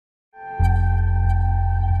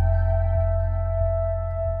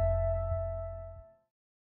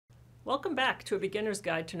Welcome back to A Beginner's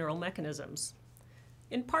Guide to Neural Mechanisms.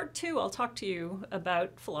 In part 2, I'll talk to you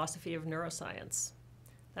about philosophy of neuroscience.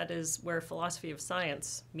 That is where philosophy of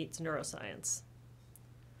science meets neuroscience.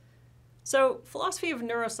 So, philosophy of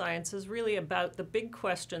neuroscience is really about the big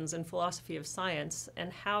questions in philosophy of science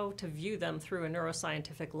and how to view them through a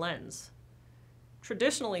neuroscientific lens.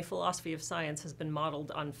 Traditionally, philosophy of science has been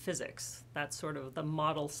modeled on physics. That's sort of the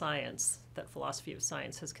model science that philosophy of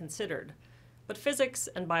science has considered. But physics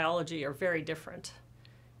and biology are very different.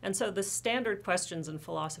 And so the standard questions in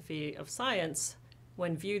philosophy of science,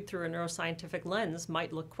 when viewed through a neuroscientific lens,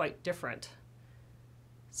 might look quite different.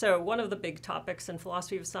 So one of the big topics in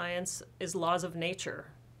philosophy of science is laws of nature.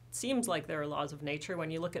 It seems like there are laws of nature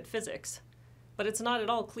when you look at physics, but it's not at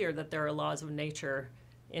all clear that there are laws of nature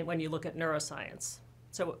when you look at neuroscience.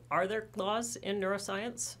 So are there laws in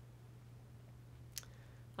neuroscience?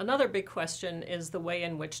 Another big question is the way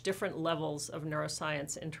in which different levels of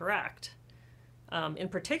neuroscience interact. In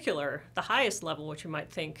particular, the highest level, which you might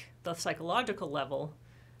think the psychological level,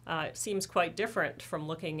 seems quite different from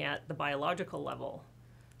looking at the biological level.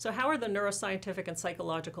 So how are the neuroscientific and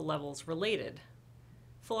psychological levels related?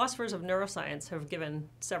 Philosophers of neuroscience have given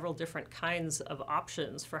several different kinds of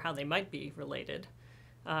options for how they might be related.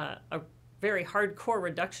 A very hardcore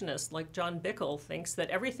reductionist like John Bickel thinks that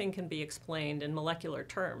everything can be explained in molecular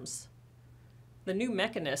terms. The new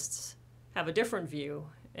mechanists have a different view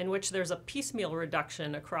in which there's a piecemeal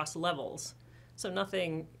reduction across levels, so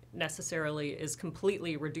nothing necessarily is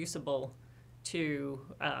completely reducible to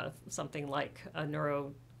something like a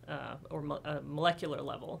a molecular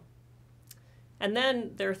level. And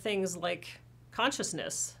then there are things like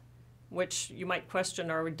consciousness, which you might question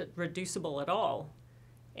are reducible at all,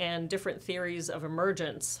 and different theories of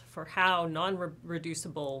emergence for how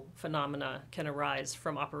non-reducible phenomena can arise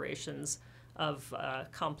from operations of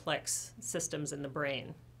complex systems in the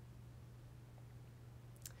brain.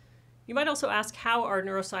 You might also ask how our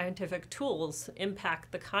neuroscientific tools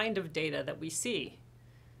impact the kind of data that we see.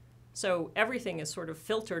 So everything is sort of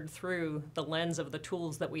filtered through the lens of the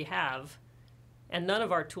tools that we have, and none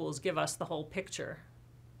of our tools give us the whole picture.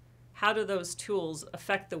 How do those tools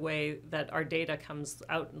affect the way that our data comes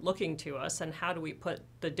out looking to us, and how do we put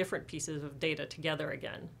the different pieces of data together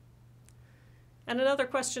again? And another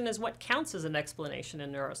question is what counts as an explanation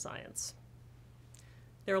in neuroscience?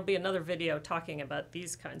 There will be another video talking about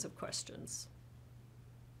these kinds of questions.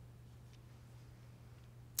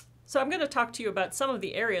 So I'm going to talk to you about some of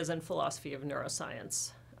the areas in philosophy of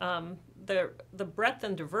neuroscience. The breadth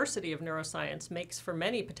and diversity of neuroscience makes for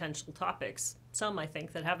many potential topics, some I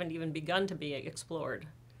think that haven't even begun to be explored.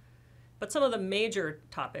 But some of the major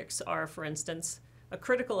topics are, for instance, a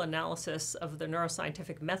critical analysis of the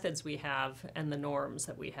neuroscientific methods we have and the norms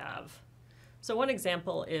that we have. So one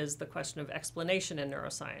example is the question of explanation in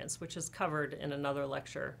neuroscience, which is covered in another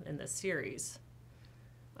lecture in this series.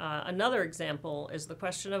 Another example is the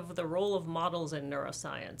question of the role of models in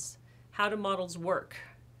neuroscience. How do models work?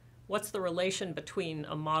 What's the relation between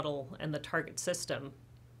a model and the target system?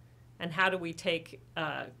 And how do we take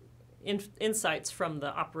insights from the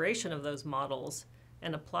operation of those models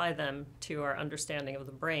and apply them to our understanding of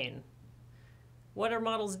the brain? What are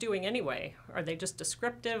models doing anyway? Are they just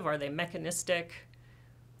descriptive? Are they mechanistic?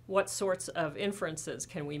 What sorts of inferences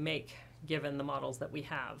can we make given the models that we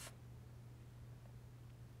have?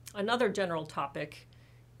 Another general topic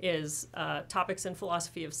is topics in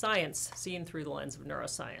philosophy of science seen through the lens of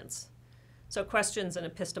neuroscience. So questions in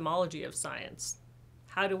epistemology of science.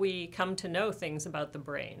 How do we come to know things about the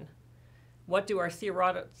brain? What do our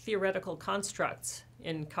theoretical constructs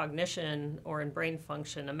in cognition or in brain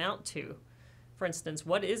function amount to? For instance,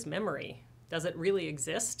 what is memory? Does it really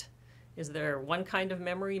exist? Is there one kind of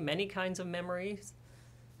memory, many kinds of memories?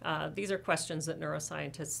 These are questions that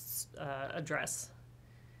neuroscientists address.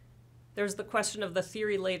 There's the question of the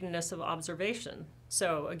theory-ladenness of observation.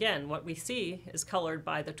 So again, what we see is colored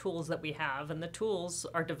by the tools that we have, and the tools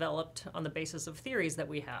are developed on the basis of theories that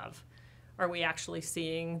we have. Are we actually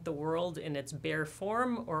seeing the world in its bare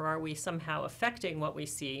form, or are we somehow affecting what we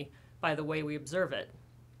see by the way we observe it?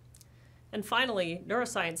 And finally,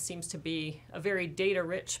 neuroscience seems to be a very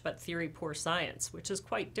data-rich but theory-poor science, which is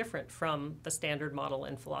quite different from the standard model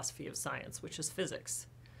in philosophy of science, which is physics.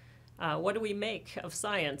 What do we make of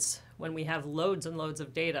science when we have loads and loads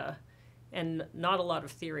of data and not a lot of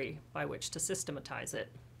theory by which to systematize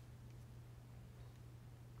it?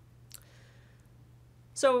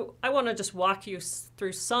 So I want to just walk you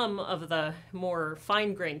through some of the more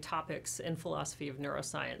fine-grained topics in philosophy of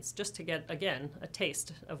neuroscience, just to get, again, a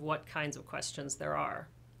taste of what kinds of questions there are.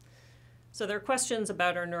 So there are questions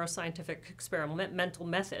about our neuroscientific experimental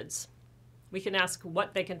methods. We can ask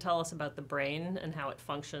what they can tell us about the brain and how it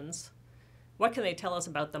functions. What can they tell us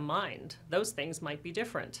about the mind? Those things might be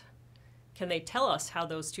different. Can they tell us how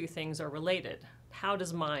those two things are related? How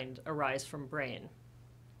does mind arise from brain?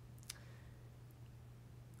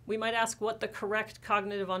 We might ask what the correct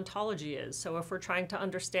cognitive ontology is. So if we're trying to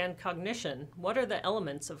understand cognition, what are the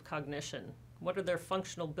elements of cognition? What are their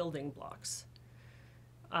functional building blocks?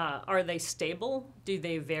 Are they stable? Do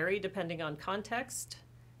they vary depending on context?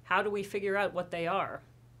 How do we figure out what they are?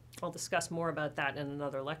 I'll discuss more about that in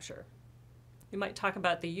another lecture. We might talk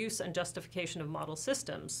about the use and justification of model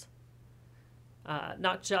systems,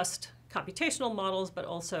 not just computational models, but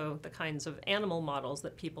also the kinds of animal models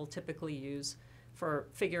that people typically use for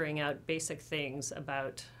figuring out basic things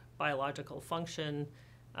about biological function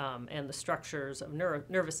and the structures of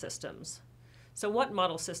nervous systems. So what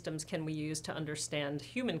model systems can we use to understand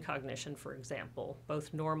human cognition, for example,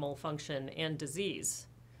 both normal function and disease?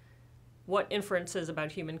 What inferences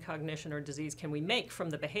about human cognition or disease can we make from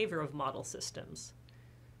the behavior of model systems?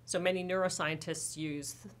 So many neuroscientists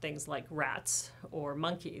use things like rats or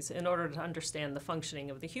monkeys in order to understand the functioning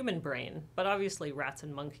of the human brain. But obviously rats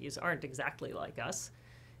and monkeys aren't exactly like us.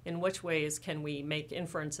 In which ways can we make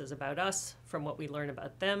inferences about us from what we learn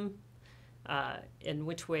about them? In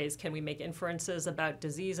which ways can we make inferences about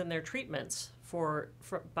disease and their treatments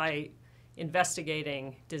by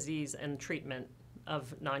investigating disease and treatment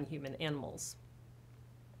of non-human animals?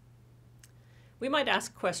 We might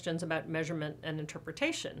ask questions about measurement and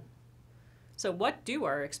interpretation. So what do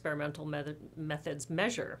our experimental methods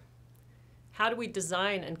measure? How do we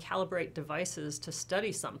design and calibrate devices to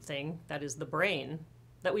study something, that is the brain,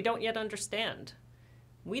 that we don't yet understand?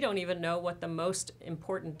 We don't even know what the most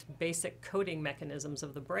important basic coding mechanisms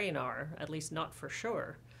of the brain are, at least not for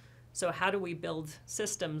sure. So how do we build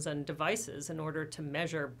systems and devices in order to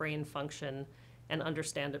measure brain function and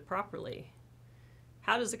understand it properly?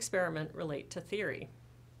 How does experiment relate to theory?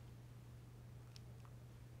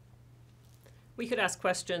 We could ask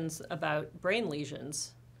questions about brain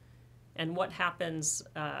lesions and what happens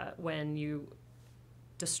when you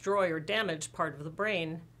destroy or damage part of the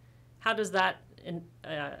brain. How does that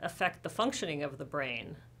affect the functioning of the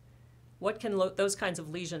brain? What can those kinds of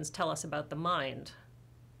lesions tell us about the mind?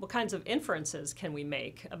 What kinds of inferences can we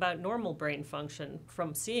make about normal brain function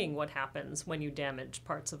from seeing what happens when you damage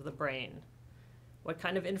parts of the brain? What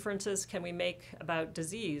kind of inferences can we make about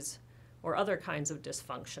disease or other kinds of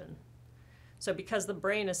dysfunction? So because the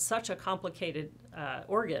brain is such a complicated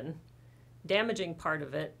organ, damaging part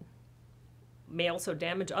of it may also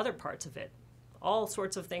damage other parts of it. All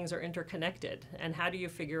sorts of things are interconnected. And how do you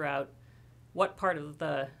figure out what part of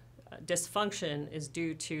the dysfunction is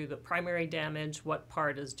due to the primary damage, what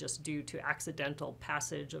part is just due to accidental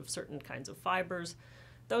passage of certain kinds of fibers?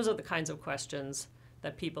 Those are the kinds of questions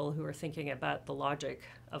that people who are thinking about the logic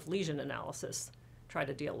of lesion analysis try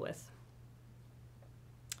to deal with.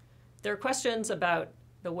 There are questions about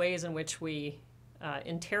the ways in which we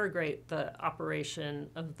interrogate the operation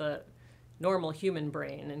of the normal human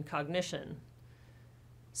brain and cognition.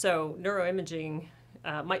 So neuroimaging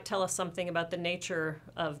might tell us something about the nature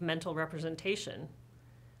of mental representation.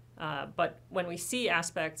 But when we see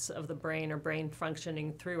aspects of the brain or brain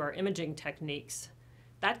functioning through our imaging techniques,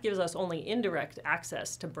 that gives us only indirect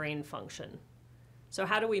access to brain function. So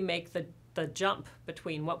how do we make the jump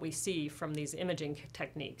between what we see from these imaging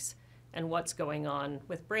techniques and what's going on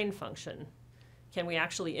with brain function? Can we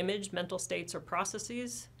actually image mental states or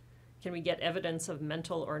processes? Can we get evidence of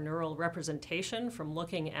mental or neural representation from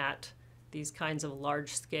looking at these kinds of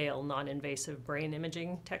large-scale, non-invasive brain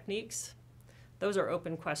imaging techniques? Those are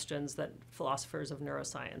open questions that philosophers of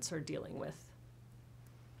neuroscience are dealing with.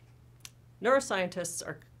 Neuroscientists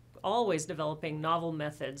are always developing novel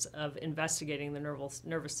methods of investigating the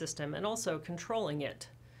nervous system and also controlling it.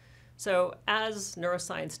 So as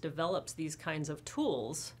neuroscience develops these kinds of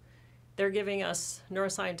tools,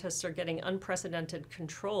 neuroscientists are getting unprecedented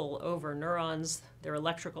control over neurons, their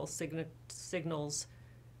electrical signals,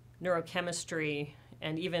 neurochemistry,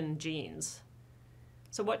 and even genes.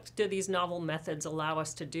 So what do these novel methods allow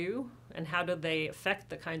us to do, and how do they affect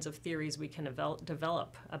the kinds of theories we can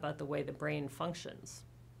develop about the way the brain functions?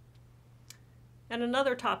 And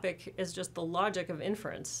another topic is just the logic of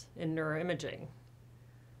inference in neuroimaging.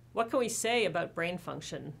 What can we say about brain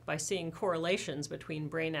function by seeing correlations between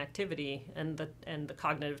brain activity and the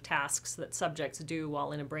cognitive tasks that subjects do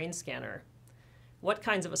while in a brain scanner? What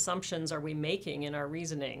kinds of assumptions are we making in our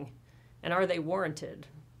reasoning, and are they warranted?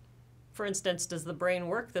 For instance, does the brain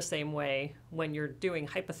work the same way when you're doing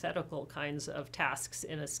hypothetical kinds of tasks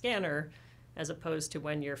in a scanner as opposed to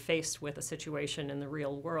when you're faced with a situation in the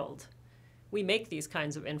real world? we make these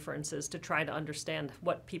kinds of inferences to try to understand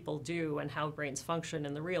what people do and how brains function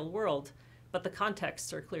in the real world, but the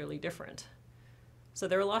contexts are clearly different. So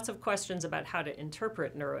there are lots of questions about how to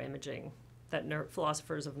interpret neuroimaging that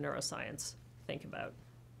philosophers of neuroscience think about.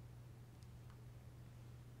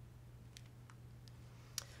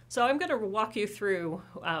 So I'm going to walk you through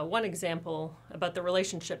one example about the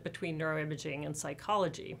relationship between neuroimaging and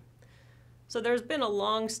psychology. So there's been a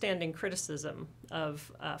long-standing criticism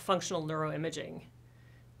of functional neuroimaging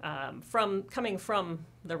coming from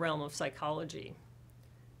the realm of psychology.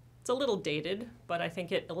 It's a little dated, but I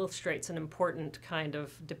think it illustrates an important kind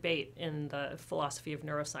of debate in the philosophy of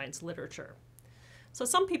neuroscience literature. So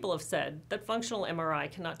some people have said that functional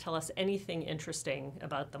MRI cannot tell us anything interesting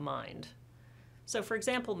about the mind. So for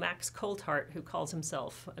example, Max Coltheart, who calls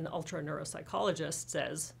himself an ultra-neuropsychologist,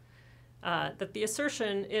 says that the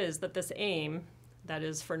assertion is that this aim, that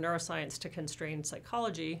is for neuroscience to constrain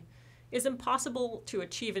psychology, is impossible to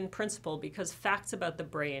achieve in principle because facts about the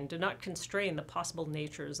brain do not constrain the possible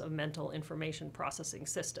natures of mental information processing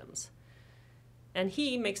systems. And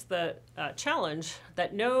he makes the challenge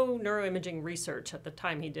that no neuroimaging research, at the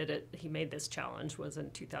time he did it, he made this challenge, was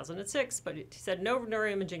in 2006, but he said no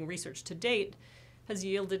neuroimaging research to date has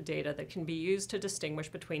yielded data that can be used to distinguish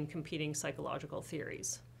between competing psychological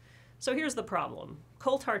theories. So here's the problem.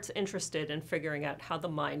 Coltheart's interested in figuring out how the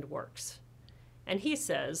mind works. And he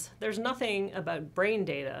says there's nothing about brain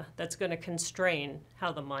data that's going to constrain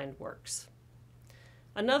how the mind works.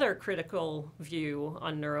 Another critical view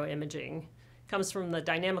on neuroimaging comes from the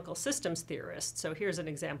dynamical systems theorist. So here's an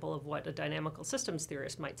example of what a dynamical systems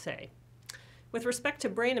theorist might say. With respect to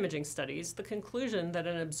brain imaging studies, the conclusion that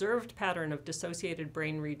an observed pattern of dissociated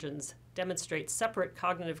brain regions demonstrates separate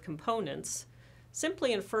cognitive components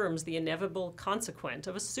simply infirms the inevitable consequent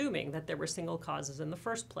of assuming that there were single causes in the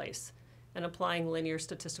first place and applying linear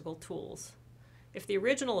statistical tools. If the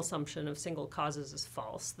original assumption of single causes is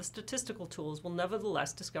false, the statistical tools will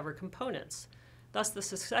nevertheless discover components. Thus, the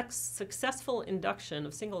successful induction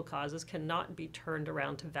of single causes cannot be turned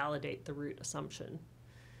around to validate the root assumption.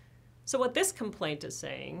 So what this complaint is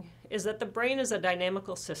saying is that the brain is a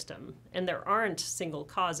dynamical system, and there aren't single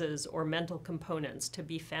causes or mental components to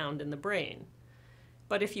be found in the brain.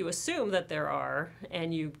 But if you assume that there are,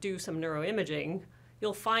 and you do some neuroimaging,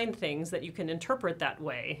 you'll find things that you can interpret that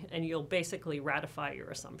way, and you'll basically ratify your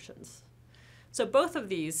assumptions. So both of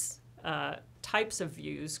these types of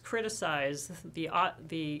views criticize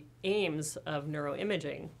the aims of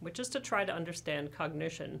neuroimaging, which is to try to understand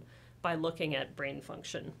cognition by looking at brain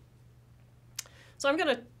function. So I'm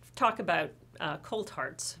going to talk about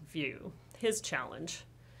Coltheart's view, his challenge.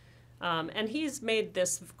 And he's made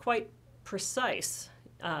this quite precise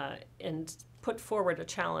and put forward a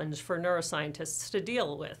challenge for neuroscientists to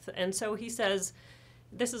deal with. And so he says,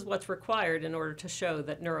 this is what's required in order to show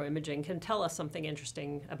that neuroimaging can tell us something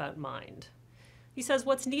interesting about mind. He says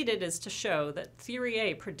what's needed is to show that theory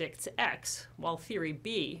A predicts X, while theory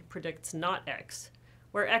B predicts not X,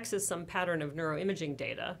 where X is some pattern of neuroimaging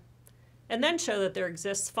data, and then show that there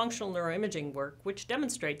exists functional neuroimaging work which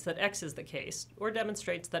demonstrates that X is the case, or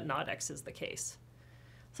demonstrates that not X is the case.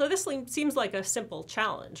 So this seems like a simple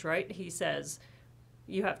challenge, right? He says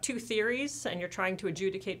you have two theories and you're trying to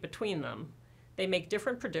adjudicate between them. They make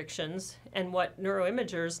different predictions, and what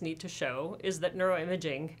neuroimagers need to show is that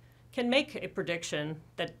neuroimaging can make a prediction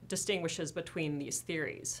that distinguishes between these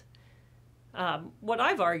theories. What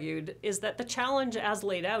I've argued is that the challenge as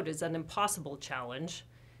laid out is an impossible challenge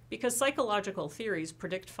because psychological theories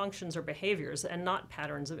predict functions or behaviors and not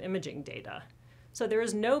patterns of imaging data. So there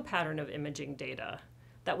is no pattern of imaging data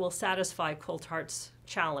that will satisfy Coltheart's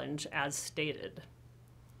challenge as stated.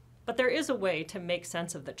 But there is a way to make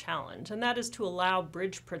sense of the challenge, and that is to allow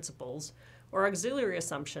bridge principles or auxiliary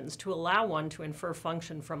assumptions to allow one to infer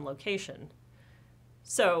function from location.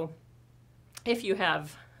 So if you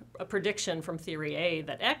have a prediction from theory A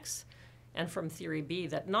that X and from theory B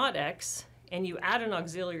that not X, and you add an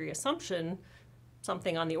auxiliary assumption,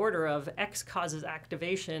 something on the order of X causes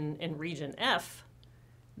activation in region F,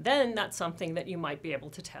 then that's something that you might be able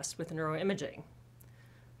to test with neuroimaging.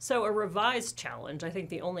 So a revised challenge, I think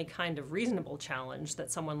the only kind of reasonable challenge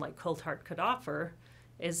that someone like Coltheart could offer,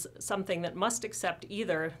 is something that must accept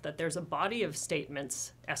either that there's a body of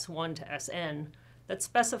statements, S1 to Sn, that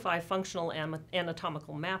specify functional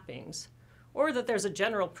anatomical mappings, or that there's a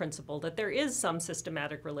general principle that there is some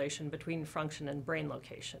systematic relation between function and brain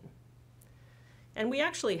location. And we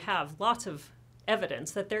actually have lots of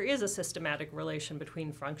evidence that there is a systematic relation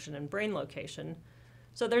between function and brain location,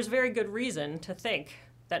 so there's very good reason to think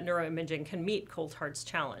that neuroimaging can meet Coltheart's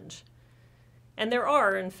challenge. And there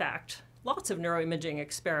are, in fact, lots of neuroimaging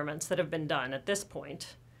experiments that have been done at this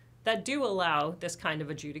point that do allow this kind of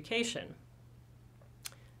adjudication.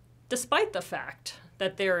 Despite the fact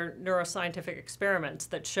that there are neuroscientific experiments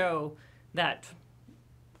that show that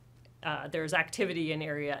there's activity in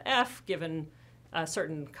area F given a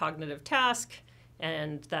certain cognitive task,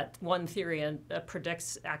 and that one theory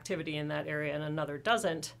predicts activity in that area and another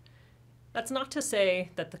doesn't, that's not to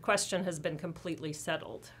say that the question has been completely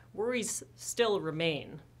settled. Worries still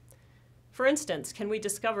remain. For instance, can we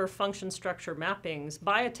discover function structure mappings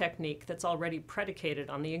by a technique that's already predicated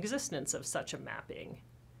on the existence of such a mapping?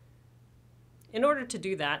 In order to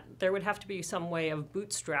do that, there would have to be some way of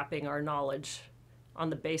bootstrapping our knowledge on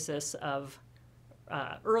the basis of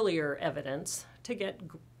earlier evidence to get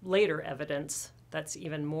later evidence that's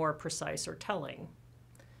even more precise or telling.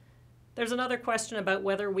 There's another question about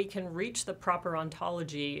whether we can reach the proper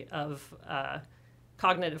ontology of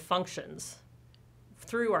cognitive functions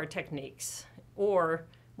through our techniques, or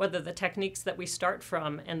whether the techniques that we start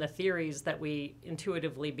from and the theories that we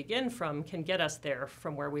intuitively begin from can get us there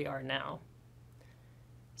from where we are now.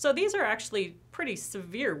 So these are actually pretty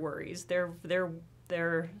severe worries.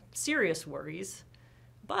 They're serious worries.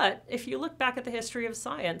 But if you look back at the history of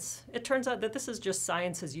science, it turns out that this is just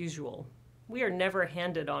science as usual. We are never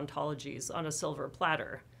handed ontologies on a silver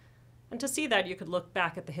platter. And to see that, you could look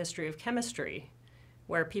back at the history of chemistry,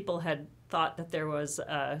 where people had thought that there was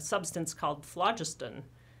a substance called phlogiston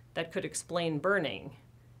that could explain burning.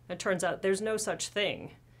 It turns out there's no such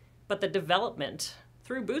thing. But the development,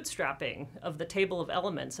 through bootstrapping of the table of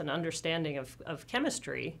elements and understanding of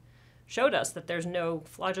chemistry, showed us that there's no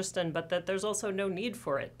phlogiston, but that there's also no need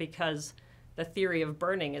for it because the theory of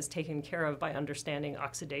burning is taken care of by understanding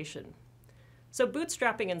oxidation. So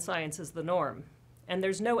bootstrapping in science is the norm, and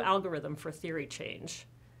there's no algorithm for theory change.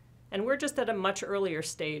 And we're just at a much earlier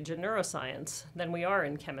stage in neuroscience than we are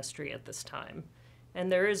in chemistry at this time.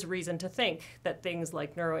 And there is reason to think that things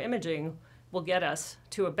like neuroimaging will get us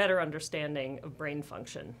to a better understanding of brain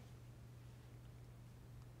function.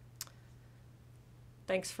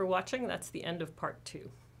 Thanks for watching. That's the end of part 2.